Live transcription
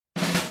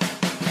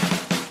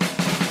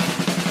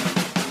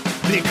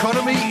The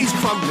economy is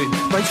crumbling.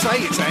 They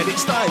say it's had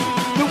its day.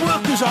 The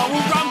workers are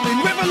all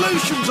rumbling.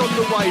 Revolution's on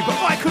the way. But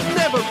I could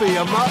never be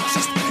a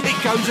Marxist. It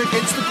goes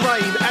against the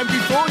grain. And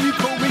before you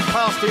call me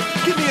past it,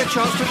 give me a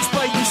chance to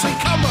explain. You see,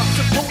 come up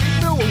to Port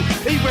Newell.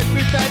 He went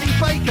with Danny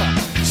Baker,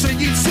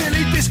 singing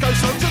silly disco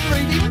songs and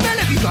reading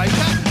Melody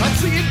Maker. I'm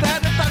seeing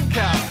down at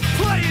Dunkow.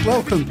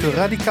 Welcome to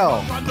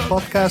Radicaal, a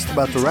podcast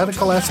about the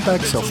radical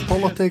aspects of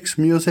politics,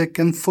 music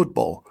and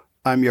football.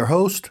 I'm your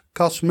host,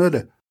 Cas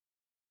Mudde.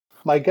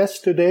 My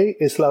guest today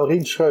is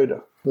Laurien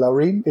Schreuder.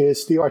 Laurien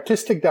is the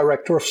artistic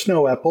director of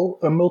Snow Apple,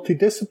 a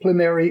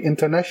multidisciplinary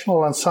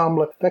international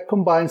ensemble that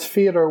combines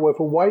theater with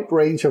a wide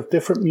range of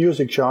different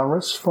music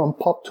genres, from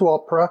pop to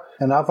opera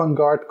and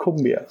avant-garde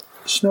cumbia.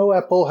 Snow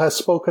Apple has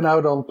spoken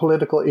out on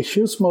political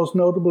issues, most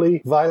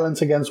notably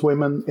violence against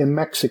women in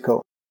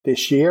Mexico.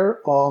 This year,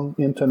 on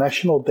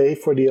International Day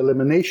for the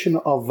Elimination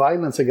of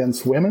Violence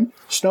Against Women,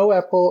 Snow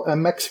Apple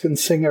and Mexican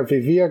singer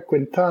Vivir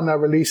Quintana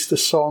released the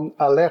song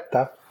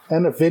Alerta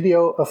and a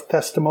video of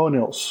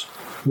testimonials.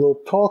 We'll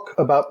talk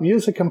about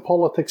music and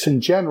politics in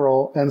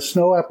general and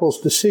Snow Apple's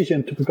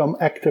decision to become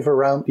active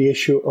around the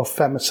issue of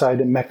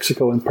femicide in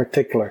Mexico in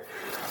particular.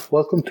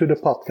 Welcome to the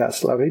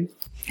podcast, Laurien.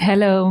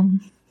 Hello.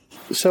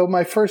 So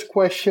my first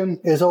question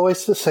is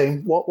always the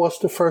same. What was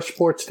the first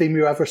sports team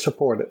you ever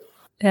supported?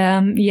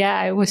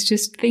 I was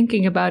just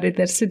thinking about it.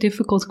 That's a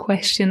difficult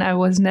question. I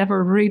was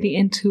never really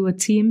into a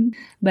team,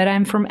 but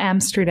I'm from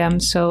Amsterdam,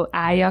 so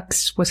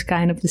Ajax was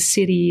kind of the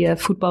city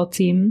football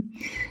team.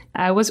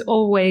 I was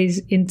always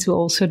into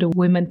also the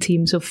women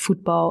teams of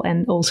football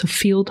and also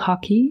field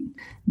hockey,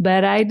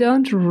 but I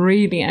don't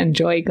really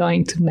enjoy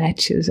going to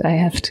matches, I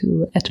have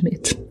to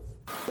admit.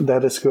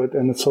 That is good,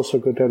 and it's also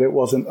good that it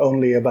wasn't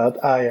only about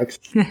Ajax.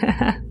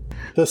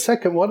 The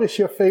second, what is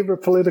your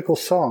favorite political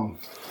song?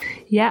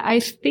 Yeah, I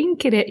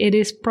think it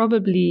is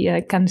probably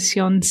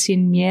Canción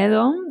Sin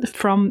Miedo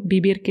from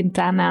Vivir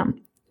Quintana,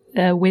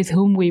 with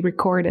whom we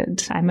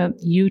recorded. I'm a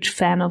huge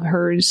fan of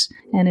hers,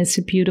 and it's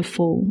a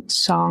beautiful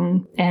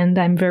song. And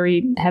I'm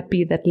very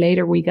happy that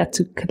later we got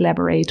to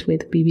collaborate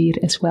with Vivir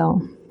as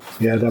well.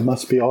 Yeah, that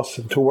must be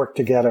awesome to work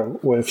together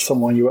with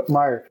someone you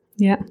admire.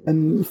 Yeah.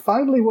 And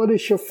finally, what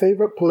is your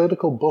favorite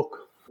political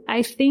book?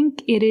 I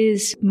think it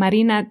is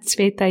Marina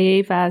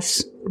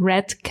Tsvetaeva's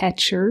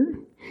Ratcatcher.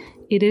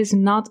 It is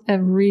not a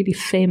really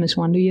famous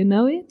one. Do you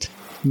know it?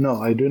 No,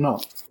 I do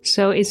not.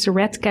 So it's a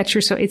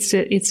Ratcatcher. So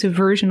it's a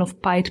version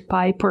of Pied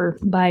Piper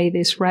by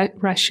this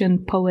Russian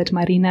poet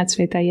Marina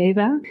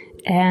Tsvetaeva.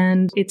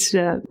 And it's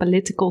a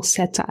political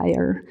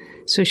satire.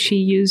 So she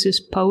uses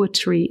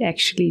poetry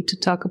actually to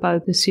talk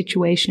about the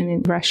situation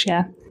in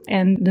Russia.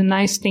 And the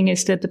nice thing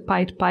is that the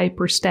Pied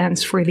Piper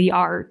stands for the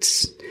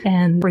arts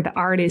and for the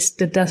artist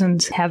that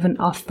doesn't have an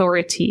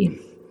authority.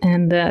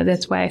 And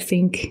that's why I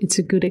think it's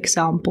a good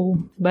example.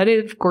 But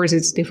of course,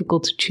 it's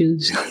difficult to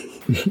choose.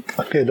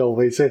 It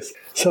always is.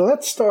 So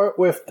let's start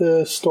with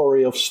the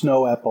story of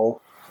Snow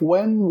Apple.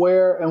 When,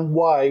 where, and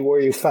why were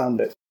you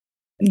founded?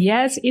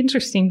 Yeah, it's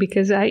interesting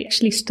because I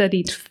actually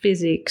studied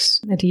physics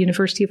at the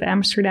University of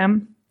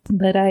Amsterdam.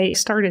 But I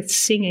started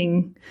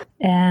singing.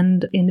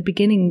 And in the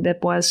beginning,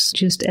 that was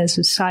just as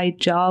a side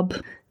job,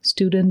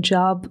 student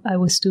job. I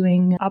was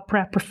doing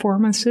opera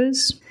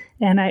performances.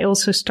 And I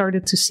also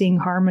started to sing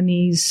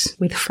harmonies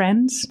with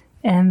friends.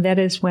 And that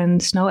is when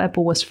Snow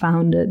Apple was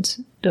founded.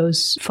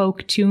 Those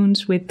folk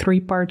tunes with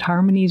 3-part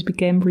harmonies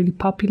became really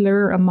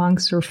popular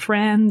amongst our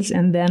friends.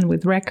 And then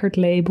with record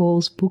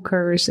labels,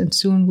 bookers, and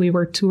soon we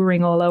were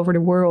touring all over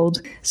the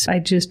world. So I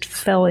just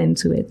fell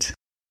into it.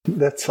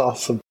 That's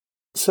awesome.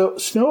 So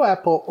Snow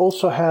Apple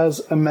also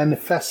has a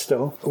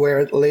manifesto where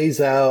it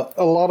lays out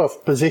a lot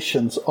of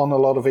positions on a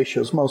lot of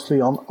issues, mostly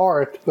on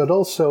art, but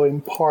also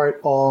in part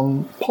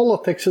on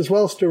politics as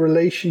well as the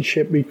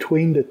relationship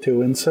between the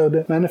two. And so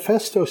the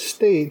manifesto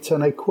states,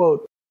 and I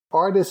quote,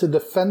 "Art is a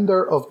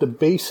defender of the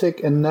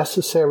basic and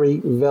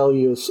necessary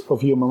values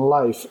of human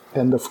life."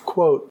 End of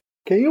quote.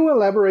 Can you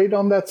elaborate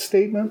on that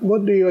statement?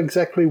 What do you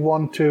exactly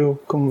want to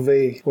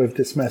convey with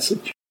this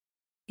message?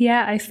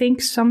 Yeah, I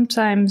think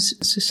sometimes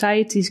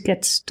societies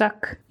get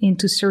stuck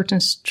into certain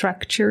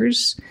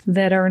structures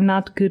that are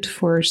not good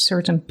for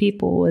certain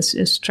people. A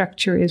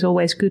structure is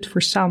always good for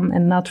some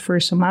and not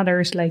for some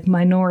others, like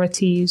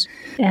minorities.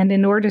 And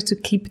in order to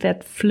keep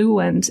that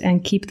fluent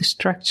and keep the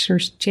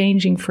structures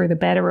changing for the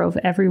better of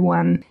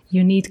everyone,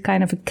 you need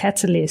kind of a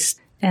catalyst.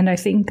 And I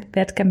think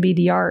that can be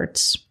the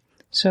arts.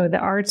 So the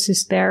arts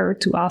is there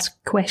to ask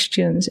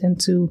questions and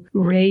to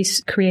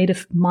raise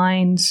creative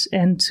minds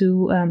and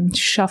to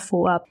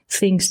shuffle up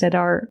things that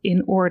are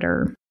in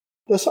order.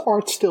 Does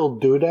art still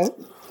do that?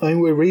 I mean,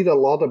 we read a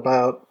lot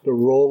about the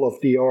role of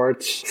the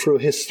arts through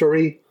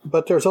history,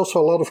 but there's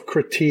also a lot of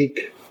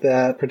critique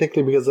that,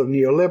 particularly because of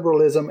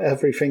neoliberalism,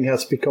 everything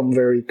has become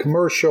very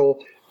commercial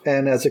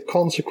and as a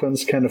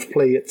consequence kind of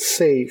play it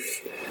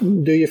safe.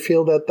 Do you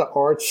feel that the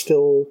art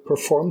still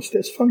performs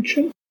this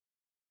function?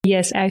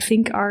 Yes, I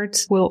think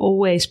art will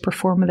always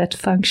perform that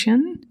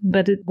function,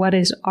 but what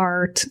is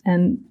art?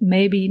 And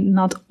maybe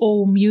not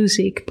all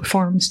music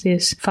performs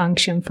this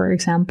function, for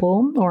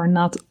example, or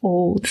not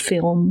all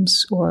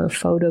films or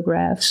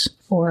photographs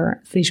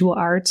or visual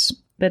arts.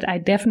 But I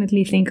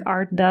definitely think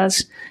art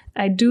does.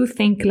 I do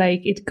think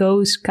like it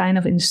goes kind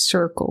of in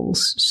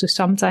circles. So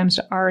sometimes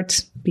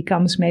art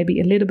becomes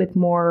maybe a little bit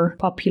more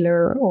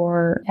popular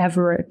or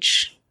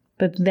average.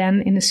 But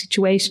then in a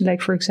situation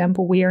like, for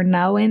example, we are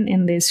now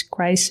in this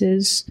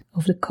crisis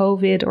of the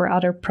COVID or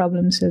other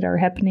problems that are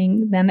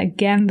happening, then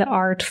again, the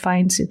art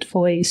finds its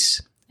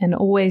voice and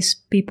always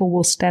people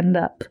will stand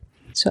up.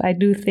 So I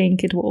do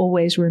think it will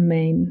always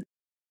remain.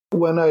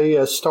 When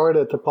I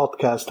started the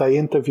podcast, I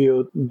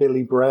interviewed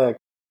Billy Bragg,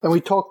 and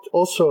we talked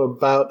also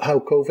about how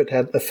COVID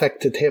had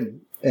affected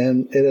him.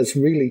 And it has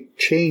really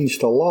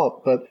changed a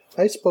lot. But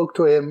I spoke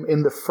to him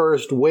in the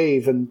first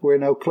wave, and we're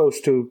now close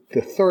to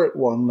the third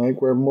one.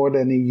 Like, we're more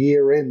than a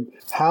year in.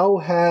 How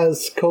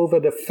has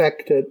COVID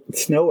affected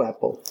Snow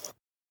Apple?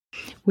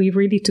 We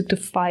really took the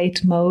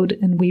fight mode,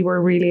 and we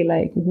were really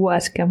like,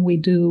 what can we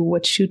do?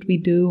 What should we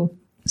do?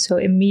 So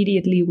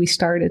immediately we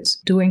started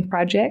doing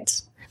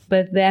projects.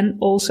 But then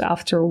also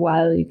after a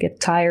while, you get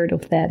tired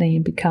of that and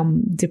you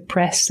become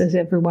depressed as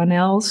everyone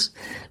else.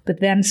 But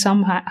then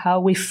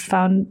somehow we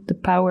found the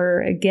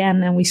power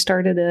again, and we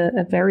started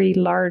a very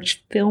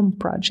large film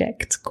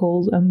project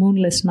called A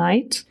Moonless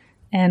Night.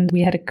 And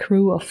we had a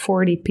crew of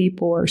 40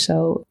 people or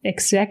so.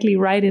 Exactly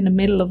right in the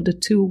middle of the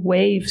two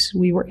waves,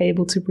 we were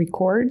able to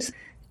record.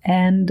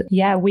 And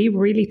yeah, we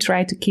really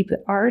try to keep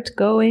the art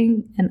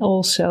going and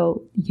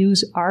also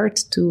use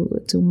art to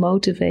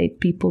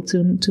motivate people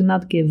to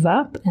not give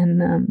up,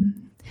 and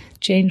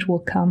change will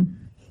come.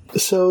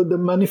 So the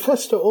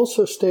manifesto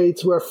also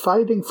states we're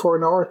fighting for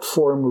an art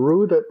form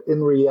rooted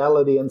in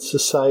reality and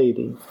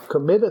society,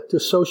 committed to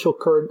social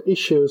current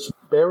issues,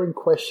 bearing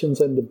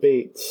questions and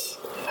debates.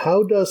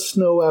 How does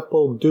Snow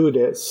Apple do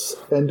this?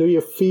 And do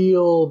you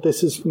feel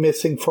this is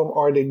missing from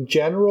art in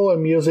general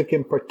and music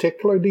in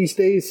particular these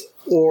days?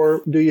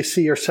 Or do you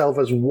see yourself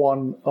as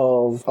one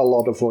of a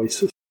lot of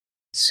voices?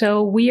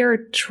 So we are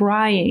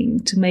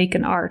trying to make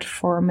an art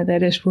form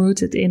that is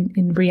rooted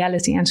in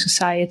reality and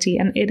society.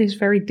 And it is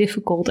very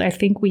difficult. I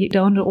think we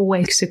don't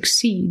always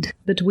succeed,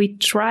 but we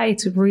try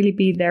to really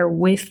be there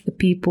with the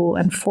people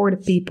and for the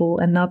people,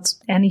 and not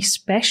any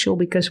special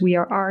because we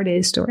are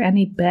artists or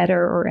any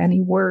better or any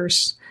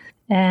worse,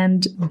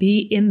 and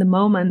be in the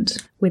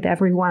moment with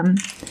everyone.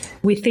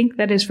 We think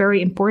that is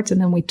very important,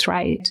 and we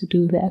try to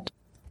do that.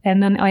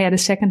 And then I had a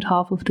second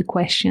half of the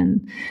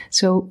question.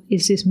 So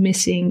is this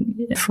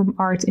missing from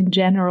art in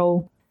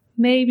general?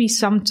 Maybe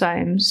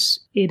sometimes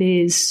it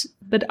is,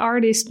 but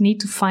artists need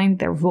to find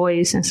their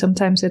voice, and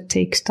sometimes it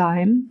takes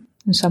time.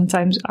 And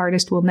sometimes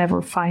artists will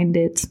never find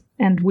it.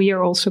 And we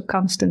are also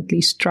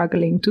constantly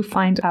struggling to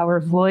find our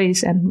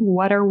voice and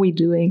what are we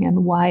doing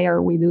and why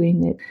are we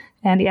doing it?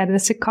 And yeah,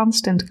 that's a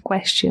constant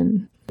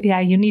question. Yeah,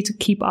 you need to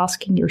keep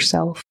asking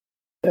yourself.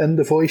 And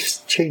the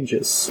voice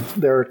changes.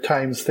 There are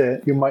times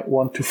that you might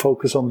want to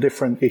focus on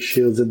different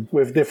issues and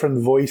with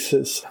different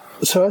voices.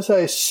 So as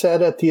I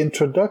said at the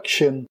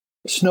introduction,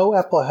 Snow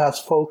Apple has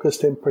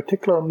focused in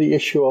particular on the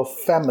issue of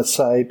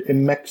femicide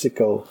in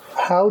Mexico.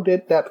 How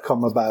did that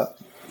come about?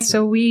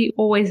 So we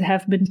always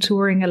have been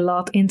touring a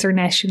lot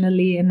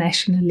internationally and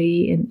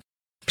nationally. And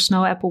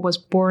Snow Apple was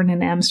born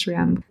in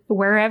Amsterdam.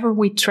 Wherever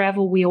we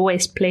travel, we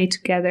always play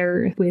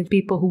together with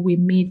people who we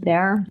meet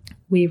there.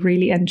 We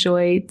really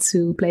enjoy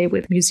to play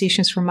with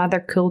musicians from other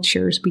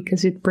cultures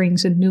because it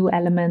brings a new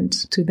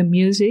element to the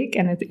music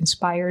and it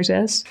inspires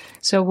us.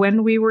 So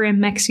when we were in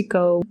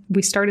Mexico,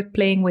 we started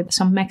playing with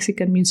some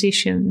Mexican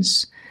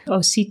musicians.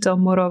 Osito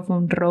Moro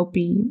von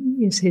Ropi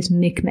is his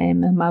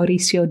nickname, and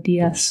Mauricio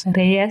Diaz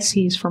Reyes.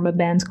 He's from a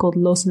band called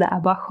Los de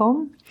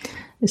Abajo,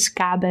 a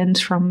ska band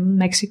from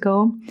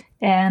Mexico.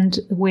 And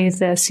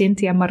with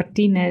Cynthia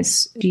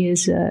Martinez, she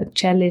is a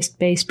cellist,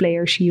 bass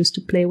player. She used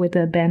to play with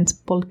the band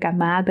Polka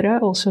Madre,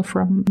 also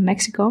from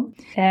Mexico.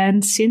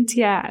 And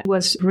Cynthia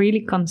was really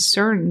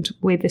concerned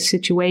with the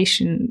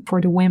situation for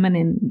the women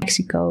in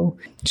Mexico.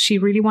 She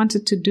really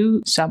wanted to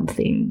do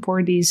something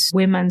for these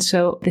women.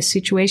 So the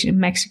situation in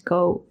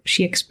Mexico,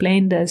 she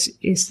explained us,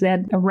 is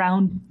that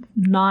around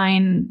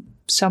 9,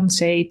 some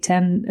say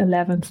 10,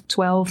 11,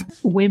 12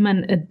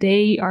 women a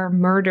day are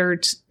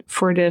murdered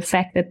for the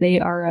fact that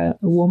they are a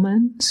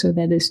woman. So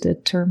that is the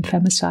term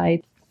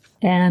femicide.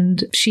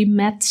 And she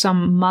met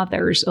some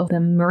mothers of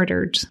the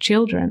murdered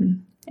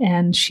children.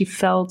 And she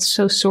felt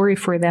so sorry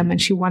for them.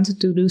 And she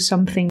wanted to do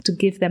something to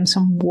give them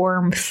some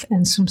warmth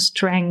and some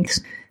strength.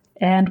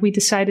 And we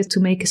decided to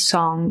make a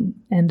song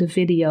and a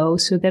video.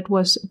 So that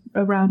was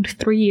around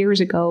 3 years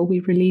ago.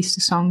 We released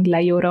the song La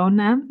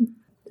Llorona,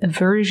 a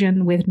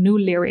version with new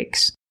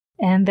lyrics.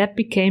 And that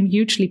became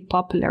hugely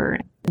popular.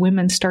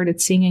 Women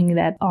started singing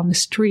that on the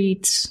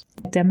streets,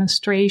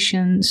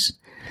 demonstrations.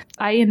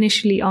 I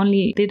initially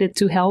only did it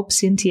to help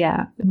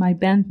Cynthia, my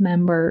band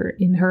member,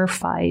 in her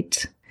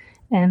fight.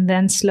 And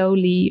then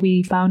slowly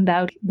we found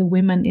out the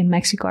women in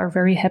Mexico are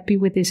very happy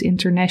with this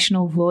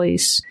international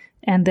voice,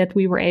 and that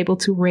we were able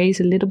to raise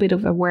a little bit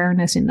of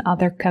awareness in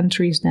other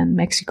countries than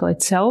Mexico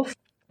itself.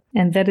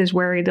 And that is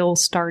where it all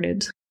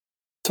started.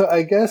 So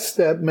I guess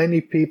that many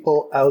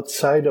people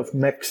outside of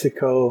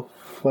Mexico,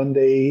 when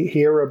they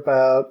hear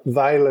about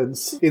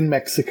violence in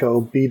Mexico,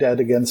 be that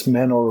against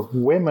men or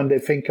women, they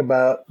think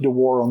about the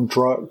war on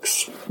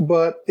drugs.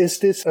 But is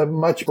this a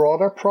much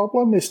broader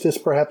problem? Is this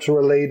perhaps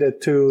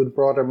related to the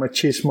broader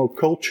machismo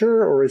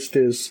culture, or is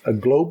this a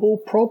global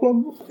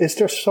problem? Is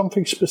there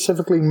something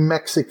specifically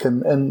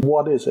Mexican, and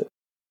what is it?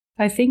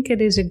 I think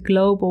it is a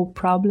global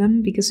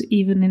problem because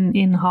even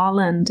in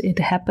Holland, it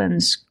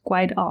happens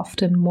quite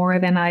often, more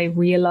than I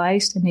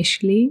realized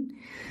initially.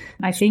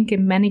 I think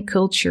in many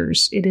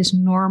cultures, it is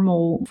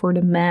normal for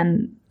the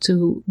man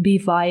to be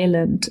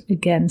violent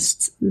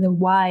against the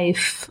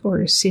wife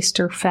or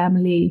sister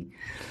family.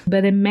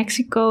 But in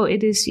Mexico,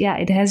 it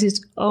has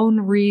its own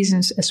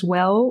reasons as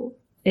well.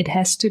 It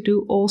has to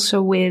do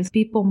also with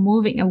people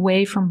moving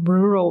away from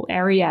rural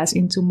areas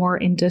into more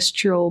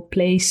industrial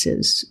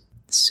places.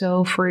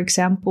 So, for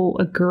example,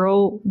 a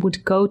girl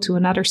would go to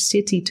another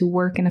city to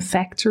work in a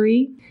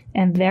factory,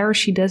 and there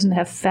she doesn't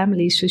have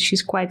family, so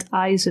she's quite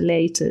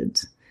isolated.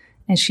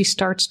 And she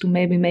starts to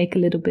maybe make a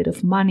little bit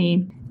of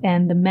money.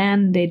 And the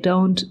men, they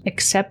don't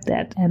accept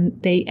that.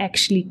 And they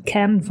actually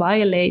can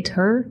violate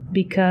her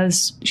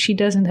because she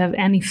doesn't have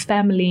any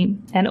family.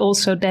 And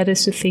also that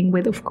is the thing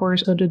with, of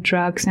course, the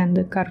drugs and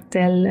the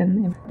cartel,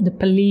 and the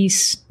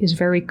police is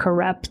very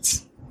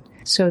corrupt.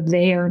 So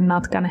they are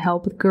not going to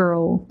help a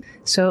girl.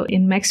 So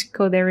in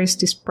Mexico, there is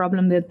this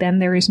problem that then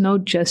there is no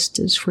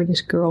justice for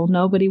this girl.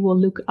 Nobody will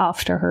look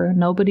after her.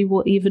 Nobody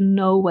will even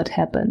know what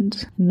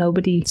happened.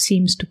 Nobody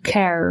seems to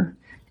care,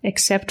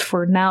 except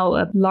for now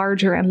a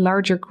larger and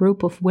larger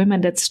group of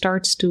women that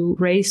starts to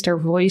raise their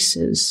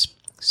voices.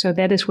 So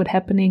that is what's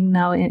happening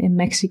now in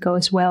Mexico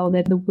as well,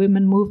 that the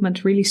women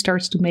movement really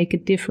starts to make a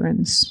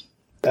difference.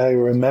 I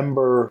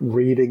remember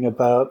reading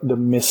about the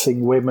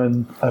missing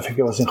women, I think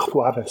it was in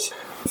Juarez,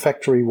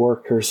 factory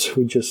workers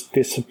who just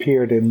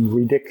disappeared in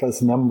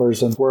ridiculous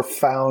numbers and were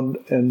found,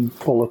 and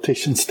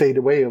politicians stayed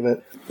away of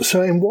it.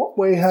 So in what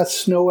way has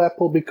Snow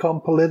Apple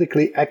become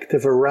politically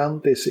active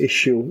around this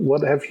issue?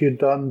 What have you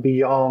done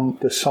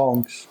beyond the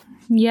songs?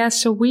 Yeah,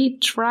 so we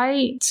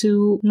try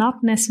to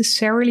not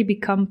necessarily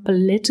become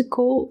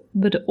political,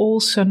 but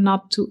also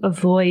not to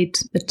avoid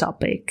the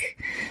topic.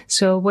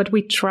 So what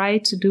we try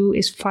to do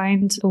is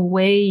find a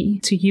way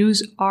to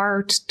use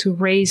art to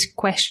raise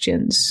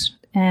questions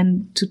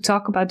and to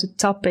talk about the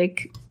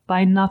topic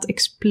by not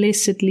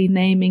explicitly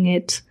naming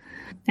it.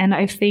 And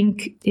I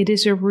think it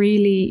is a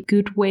really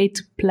good way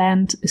to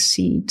plant a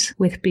seed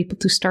with people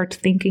to start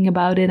thinking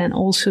about it, and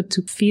also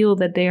to feel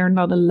that they are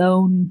not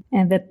alone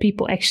and that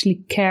people actually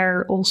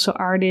care. Also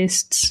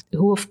artists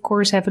who, of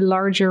course, have a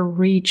larger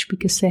reach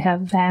because they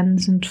have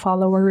fans and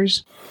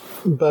followers.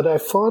 But I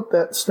thought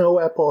that Snow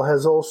Apple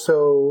has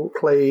also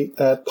played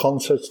at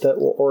concerts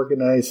that were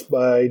organized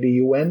by the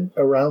UN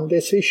around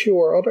this issue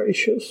or other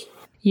issues.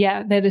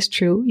 Yeah, that is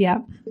true. Yeah.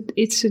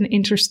 It's an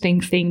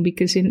interesting thing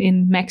because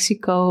in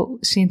Mexico,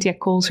 Cynthia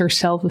calls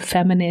herself a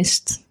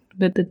feminist,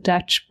 but the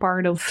Dutch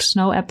part of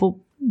Snow Apple,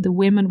 the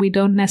women, we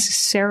don't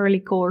necessarily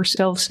call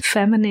ourselves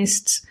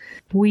feminists.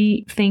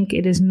 We think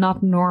it is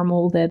not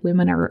normal that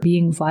women are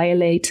being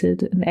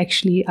violated. And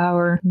actually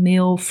our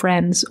male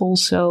friends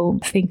also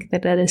think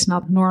that that is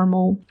not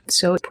normal.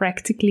 So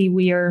practically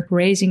we are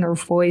raising our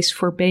voice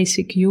for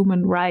basic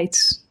human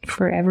rights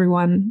for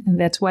everyone. And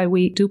that's why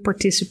we do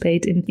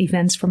participate in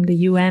events from the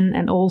UN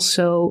and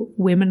also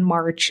women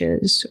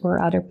marches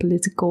or other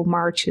political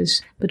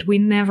marches. But we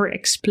never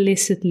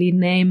explicitly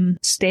name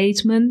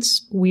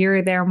statements. We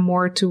are there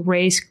more to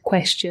raise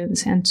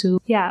questions and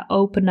to,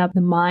 open up the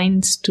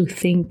minds to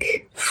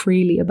think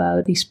freely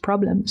about these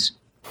problems.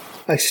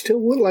 I still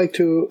would like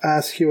to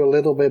ask you a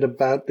little bit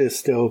about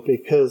this, though,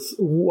 because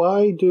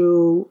why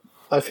do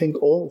I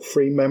think all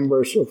three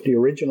members of the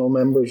original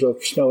members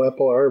of Snow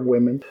Apple are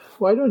women?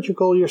 Why don't you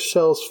call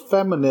yourselves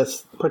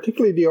feminists?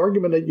 Particularly the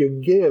argument that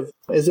you give,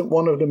 isn't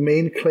one of the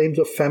main claims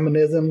of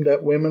feminism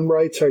that women's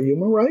rights are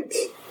human rights?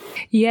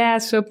 Yeah,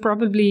 so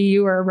probably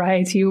you are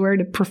right. You are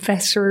the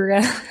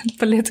professor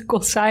political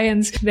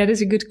science. That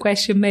is a good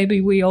question. Maybe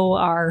we all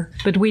are.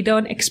 But we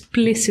don't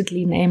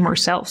explicitly name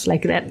ourselves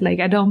like that. Like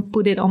I don't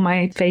put it on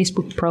my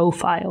Facebook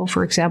profile,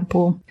 for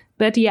example.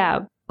 But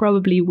yeah,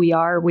 probably we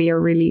are. We are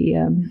really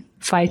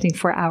fighting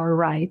for our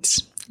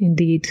rights,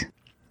 indeed.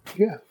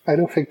 Yeah, I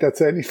don't think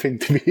that's anything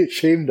to be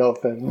ashamed of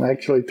and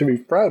actually to be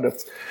proud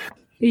of.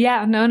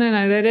 Yeah, no,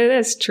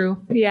 that's true.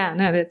 Yeah,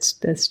 no,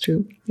 that's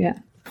true. Yeah.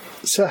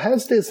 So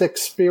has this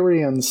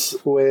experience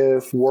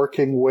with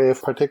working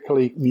with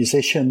particularly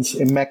musicians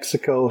in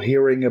Mexico,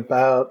 hearing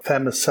about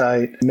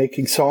femicide,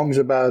 making songs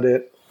about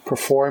it,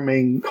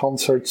 performing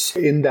concerts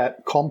in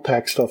that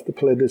context of the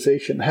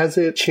politicization, has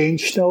it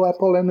changed Snow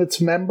Apple and its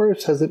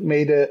members? Has it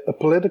made it a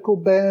political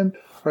band?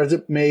 Or has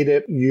it made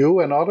it you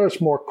and others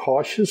more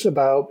cautious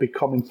about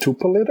becoming too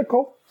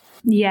political?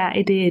 Yeah,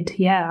 it did.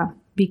 Yeah.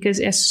 Because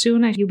as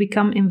soon as you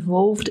become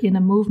involved in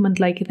a movement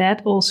like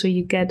that, also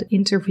you get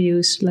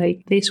interviews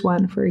like this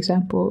one, for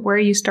example, where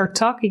you start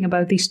talking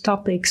about these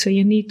topics. So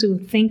you need to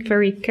think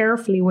very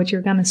carefully what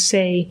you're going to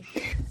say.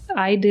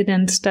 I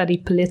didn't study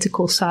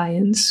political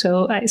science,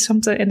 so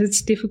and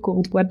it's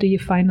difficult. What do you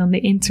find on the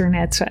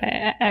internet? So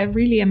I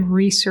really am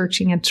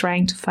researching and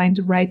trying to find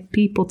the right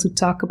people to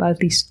talk about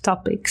these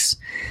topics.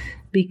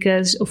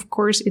 Because, of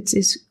course, it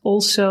is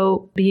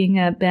also being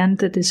a band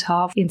that is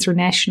half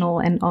international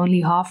and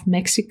only half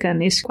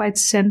Mexican is quite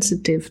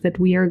sensitive that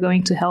we are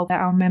going to help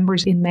our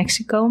members in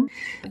Mexico.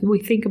 We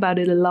think about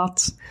it a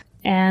lot.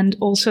 And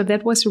also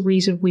that was the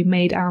reason we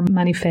made our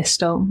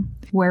manifesto,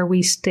 where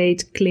we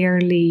state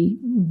clearly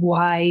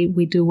why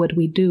we do what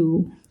we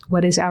do.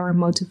 What is our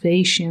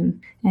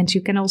motivation? And you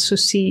can also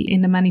see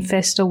in the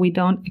manifesto, we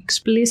don't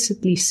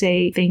explicitly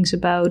say things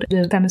about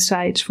the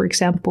femicides, for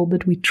example,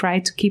 but we try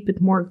to keep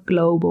it more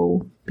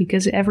global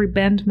because every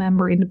band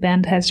member in the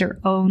band has their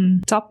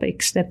own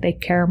topics that they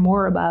care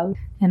more about.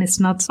 And it's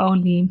not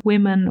only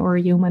women or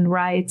human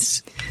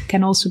rights, it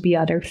can also be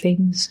other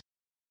things.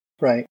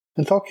 Right.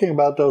 And talking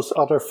about those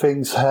other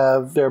things,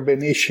 have there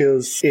been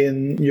issues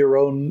in your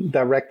own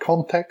direct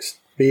context?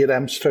 Be it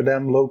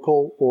Amsterdam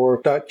local or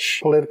Dutch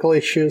political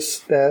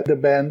issues that the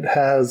band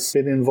has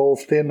been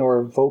involved in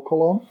or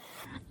vocal on?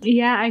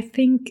 Yeah, I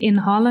think in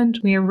Holland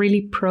we are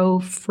really pro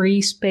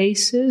free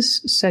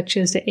spaces, such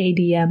as the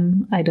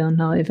ADM. I don't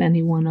know if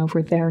anyone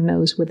over there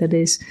knows what it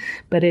is,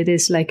 but it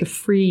is like a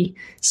free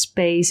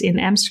space. In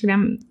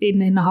Amsterdam,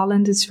 in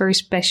Holland, it's very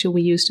special.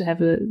 We used to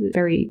have a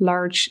very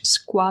large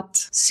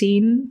squat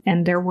scene,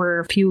 and there were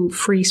a few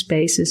free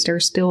spaces.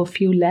 There's still a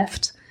few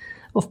left,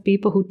 of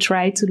people who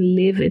try to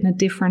live in a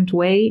different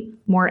way,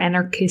 more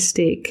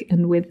anarchistic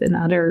and with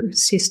another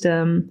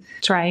system,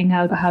 trying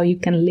out how you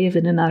can live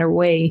in another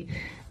way.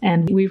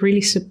 And we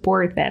really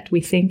support that. We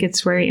think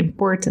it's very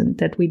important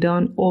that we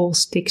don't all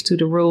stick to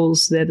the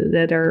rules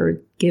that are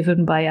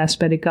given by us,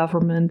 by the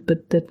government,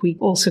 but that we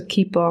also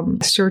keep on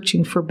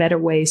searching for better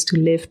ways to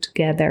live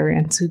together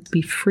and to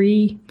be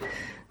free.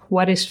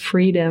 What is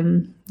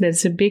freedom?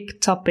 That's a big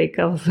topic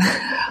of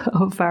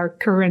our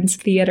current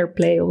theater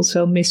play,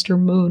 also Mr.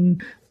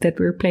 Moon, that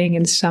we're playing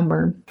in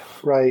summer.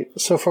 Right.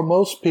 So for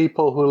most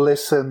people who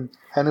listen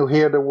and who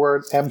hear the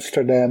word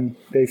Amsterdam,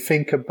 they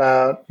think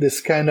about this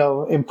kind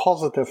of, in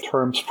positive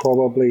terms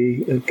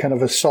probably, kind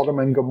of a Sodom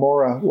and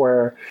Gomorrah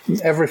where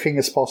everything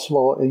is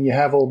possible and you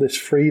have all this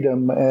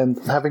freedom. And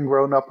having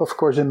grown up, of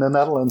course, in the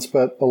Netherlands,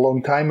 but a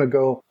long time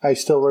ago, I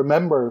still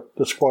remember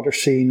the squatter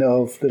scene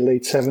of the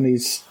late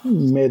 70s,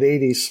 mid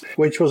 80s,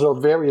 which was a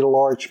very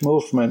large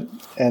movement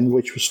and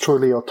which was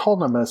truly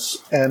autonomous.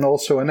 And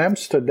also in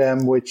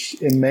Amsterdam, which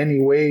in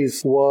many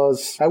ways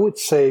was, I would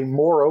say,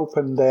 more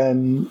open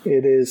than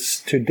it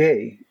is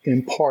today,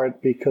 in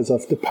part because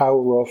of the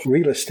power of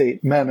real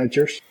estate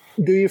managers.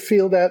 Do you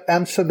feel that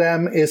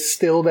Amsterdam is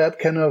still that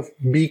kind of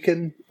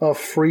beacon of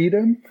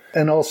freedom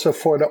and also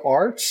for the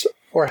arts,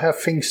 or have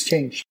things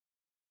changed?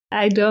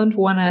 I don't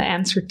want to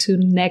answer too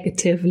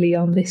negatively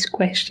on this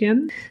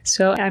question.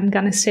 So I'm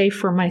going to say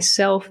for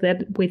myself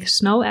that with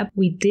Snow App,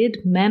 we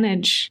did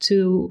manage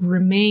to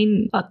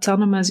remain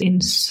autonomous in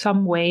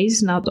some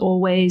ways, not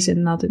always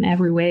and not in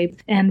every way.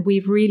 And we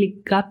really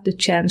got the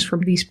chance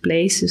from these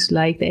places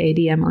like the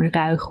ADM or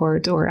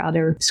Ruigoord or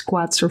other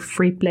squats or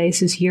free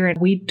places here. And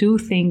we do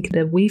think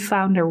that we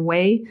found our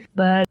way,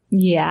 but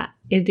yeah,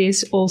 it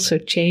is also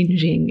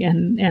changing,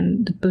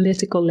 and the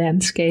political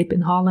landscape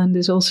in Holland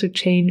is also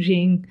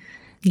changing.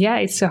 Yeah,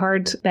 it's a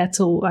hard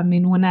battle. I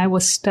mean, when I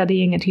was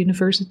studying at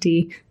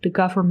university, the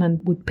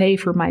government would pay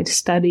for my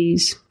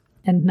studies,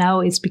 and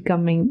now it's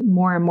becoming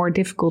more and more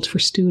difficult for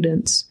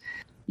students.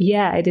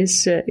 Yeah, it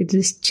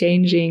is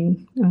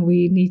changing, and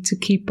we need to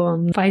keep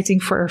on fighting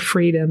for our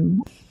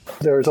freedom.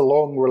 There's a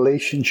long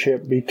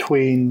relationship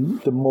between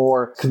the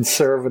more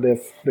conservative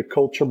the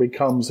culture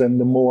becomes and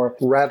the more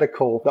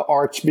radical the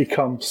arts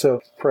become. So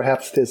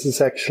perhaps this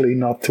is actually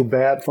not too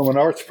bad from an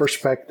arts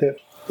perspective.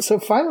 So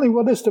finally,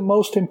 what is the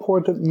most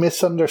important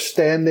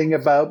misunderstanding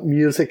about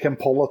music and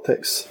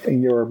politics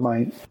in your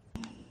mind?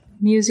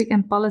 Music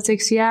and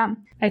politics, yeah.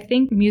 I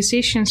think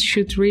musicians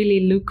should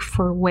really look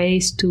for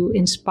ways to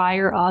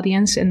inspire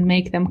audience and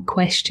make them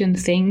question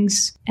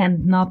things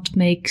and not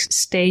make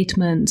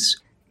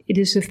statements. It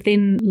is a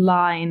thin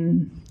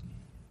line.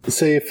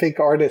 So you think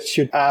artists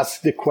should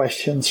ask the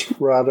questions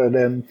rather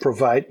than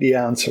provide the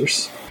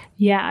answers?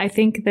 Yeah, I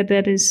think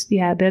that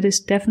is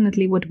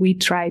definitely what we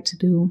try to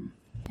do.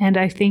 And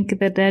I think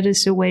that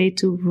is a way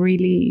to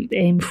really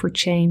aim for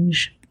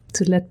change,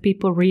 to let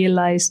people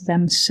realize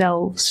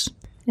themselves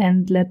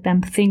and let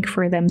them think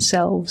for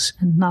themselves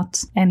and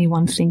not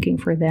anyone thinking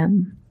for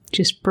them,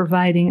 just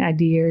providing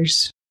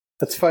ideas.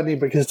 That's funny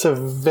because it's a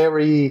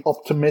very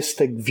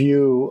optimistic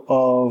view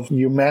of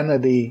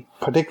humanity,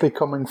 particularly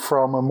coming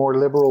from a more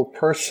liberal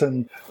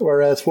person.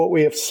 Whereas what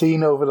we have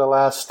seen over the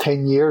last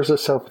 10 years or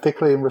so,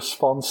 particularly in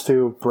response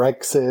to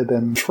Brexit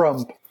and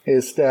Trump,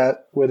 is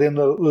that within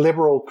the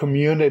liberal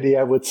community,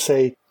 I would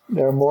say,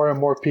 There are more and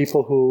more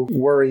people who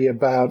worry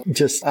about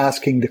just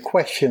asking the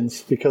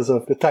questions because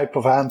of the type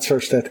of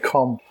answers that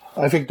come.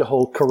 I think the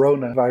whole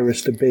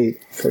coronavirus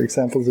debate, for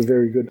example, is a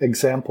very good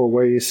example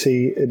where you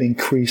see an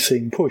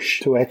increasing push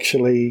to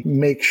actually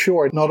make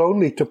sure not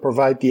only to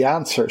provide the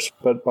answers,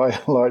 but by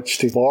and large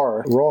to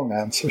bar wrong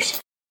answers.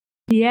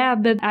 Yeah,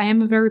 but I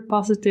am a very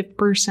positive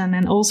person.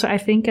 And also I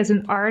think as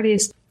an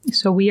artist,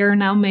 so we are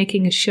now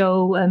making a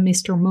show,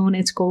 Mr. Moon.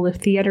 It's called a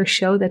theater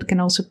show that can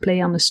also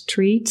play on the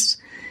streets.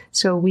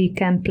 So we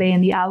can play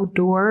in the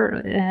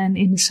outdoor, and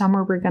in the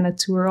summer we're going to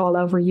tour all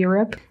over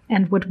Europe.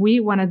 And what we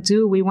want to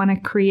do, we want to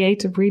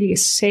create a really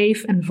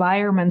safe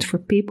environment for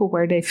people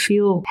where they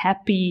feel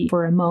happy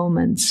for a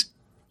moment.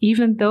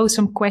 Even though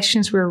some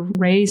questions we're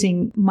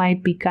raising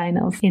might be kind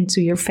of into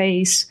your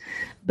face,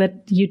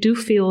 but you do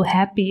feel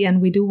happy,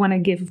 and we do want to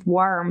give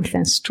warmth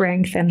and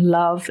strength and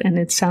love. And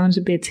it sounds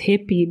a bit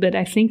hippie, but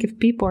I think if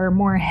people are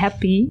more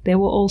happy, they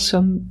will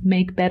also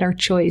make better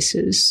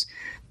choices.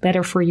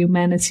 Better for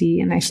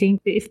humanity. And I think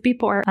if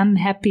people are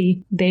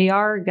unhappy, they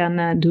are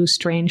gonna do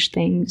strange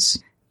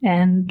things.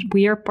 And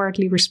we are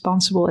partly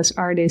responsible as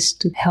artists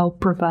to help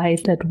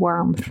provide that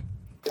warmth.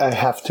 I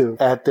have to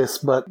add this,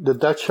 but the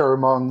Dutch are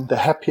among the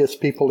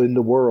happiest people in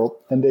the world,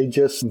 and they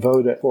just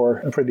voted for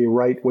a pretty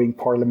right-wing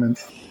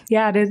parliament.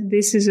 Yeah,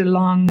 this is a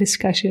long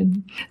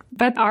discussion.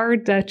 But are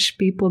Dutch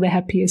people the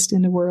happiest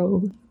in the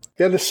world?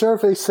 Yeah, the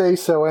surveys say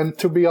so, and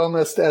to be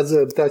honest, as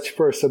a Dutch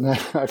person,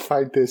 I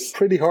find this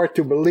pretty hard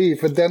to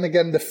believe. But then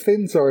again, the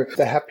Finns are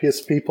the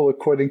happiest people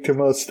according to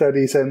most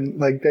studies, and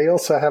they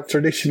also have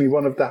traditionally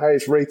one of the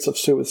highest rates of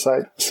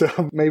suicide. So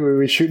maybe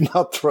we should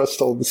not trust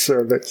all the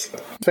surveys.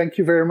 Thank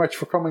you very much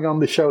for coming on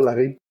the show,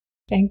 Larry.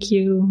 Thank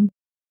you.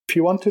 If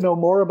you want to know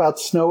more about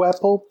Snow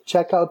Apple,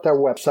 check out their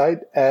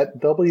website at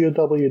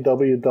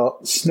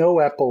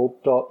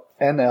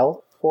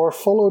www.snowapple.nl. or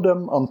follow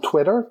them on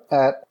Twitter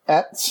at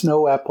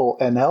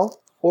 @SnowAppleNL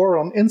or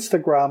on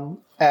Instagram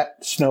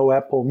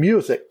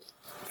 @SnowAppleMusic.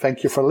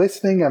 Thank you for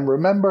listening, and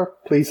remember,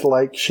 please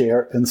like,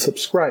 share, and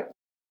subscribe.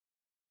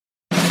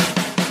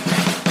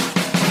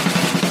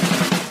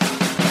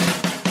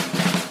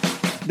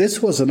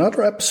 This was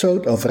another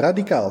episode of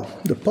Radicaal,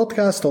 the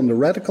podcast on the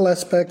radical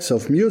aspects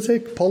of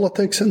music,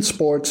 politics, and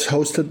sports,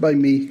 hosted by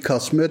me,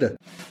 Cas Mudde.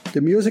 The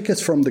music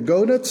is from the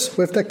Gonads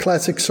with their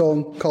classic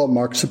song Karl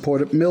Marx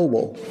Supported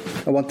Millwall.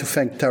 I want to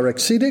thank Tarek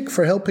Siddiq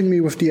for helping me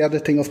with the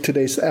editing of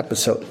today's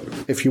episode.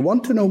 If you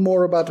want to know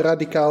more about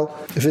Radicaal,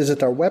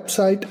 visit our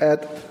website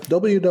at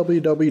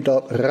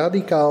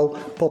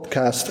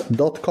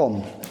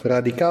www.radicaalpodcast.com.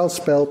 Radicaal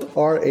spelled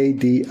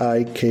R-A-D-I-K-A-A-L.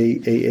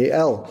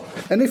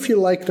 And if you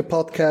like the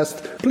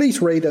podcast,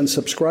 please rate and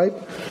subscribe.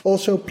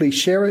 Also, please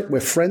share it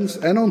with friends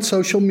and on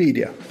social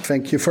media.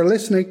 Thank you for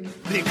listening.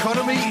 The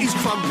economy is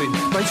crumbling.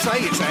 They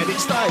say it's had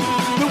its day.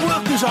 The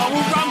workers are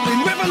all rumbling.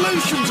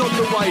 Revolution's on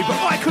the way,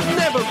 but I could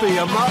never be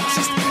a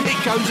Marxist.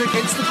 It goes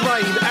against the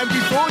grain. And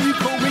before you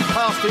call me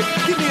past it,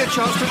 give me a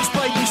chance to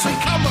explain. You see,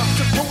 come up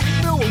to Port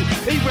Millwall.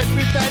 He went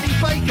with Danny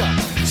Baker.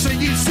 So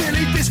you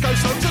silly disco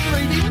songs and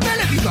reading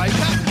melody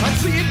maker. I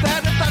see him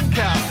down at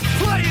Dunkow,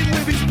 playing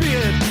with his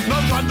beard. No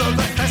wonder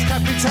that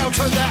Capital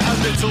turned out a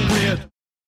little weird.